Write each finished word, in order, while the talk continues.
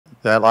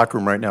that locker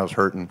room right now is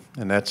hurting,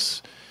 and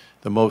that's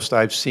the most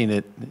I've seen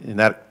it in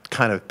that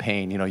kind of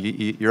pain. You know,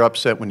 you're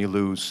upset when you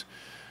lose.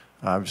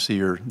 Obviously,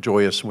 you're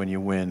joyous when you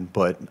win,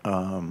 but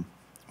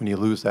when you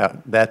lose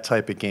that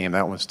type of game,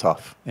 that one's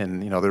tough.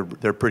 And you know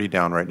they're pretty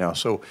down right now.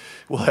 So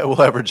we'll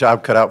have our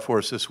job cut out for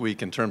us this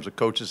week in terms of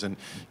coaches and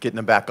getting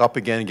them back up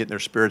again, and getting their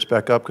spirits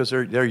back up, because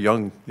they're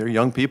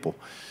young people.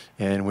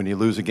 And when you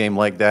lose a game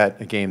like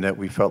that, a game that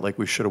we felt like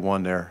we should have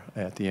won there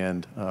at the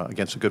end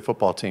against a good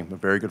football team, a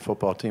very good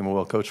football team, a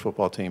well-coached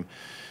football team,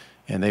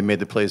 and they made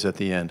the plays at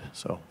the end.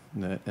 So,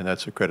 and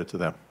that's a credit to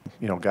them.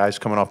 You know, guys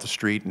coming off the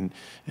street and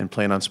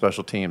playing on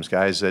special teams,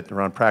 guys that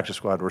are on practice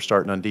squad were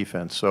starting on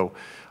defense. So,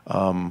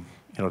 you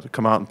know, to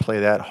come out and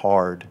play that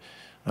hard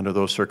under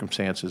those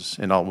circumstances,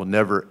 and I will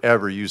never,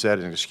 ever use that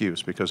as an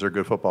excuse, because they're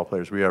good football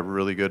players. We have a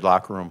really good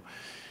locker room.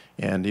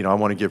 And, you know, I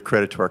want to give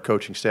credit to our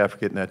coaching staff for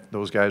getting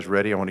those guys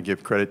ready. I want to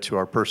give credit to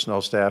our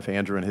personnel staff,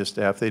 Andrew and his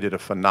staff. They did a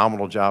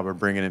phenomenal job of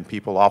bringing in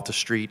people off the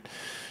street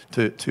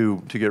to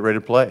get ready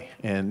to play.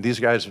 And these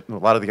guys, a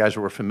lot of the guys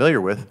we're familiar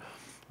with,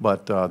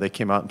 but they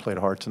came out and played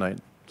hard tonight.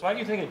 Why do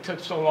you think it took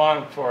so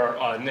long for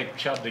Nick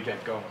Chubb to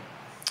get going?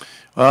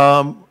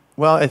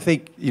 Well, I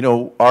think, you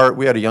know,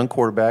 we had a young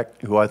quarterback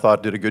who I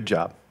thought did a good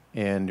job,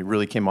 and it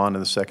really came on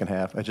in the second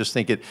half. I just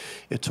think it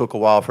took a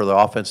while for the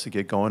offense to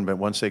get going, but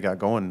once they got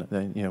going,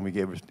 then, you know, we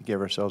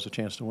gave ourselves a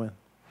chance to win.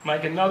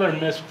 Mike, another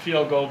missed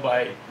field goal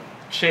by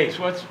Chase.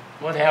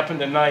 What happened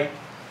tonight?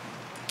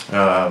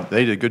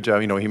 They did a good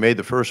job. You know, he made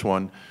the first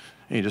one,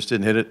 and he just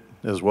didn't hit it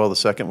as well the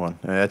second one.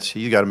 And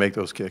you got to make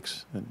those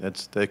kicks. And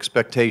that's the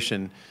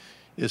expectation,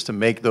 is to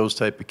make those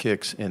type of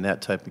kicks in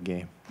that type of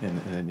game,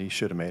 and he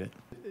should have made it.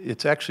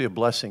 It's actually a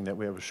blessing that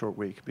we have a short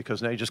week,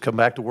 because now you just come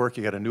back to work,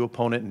 you got a new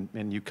opponent,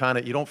 and you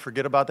don't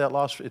forget about that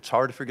loss. It's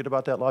hard to forget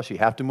about that loss. You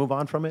have to move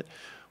on from it.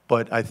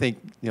 But I think,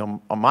 you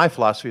know, my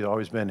philosophy has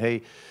always been,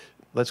 hey,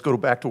 let's go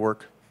back to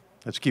work.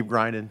 Let's keep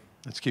grinding.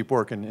 Let's keep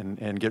working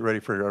and get ready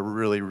for a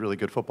really, really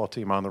good football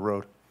team on the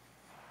road.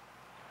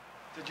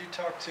 Did you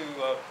talk to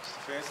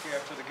Stefanski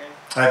after the game?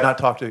 I have not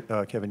talked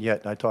to Kevin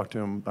yet. I talked to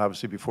him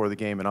obviously before the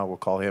game, and I will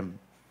call him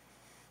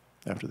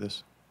after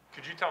this.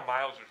 Could you tell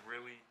Miles was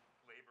really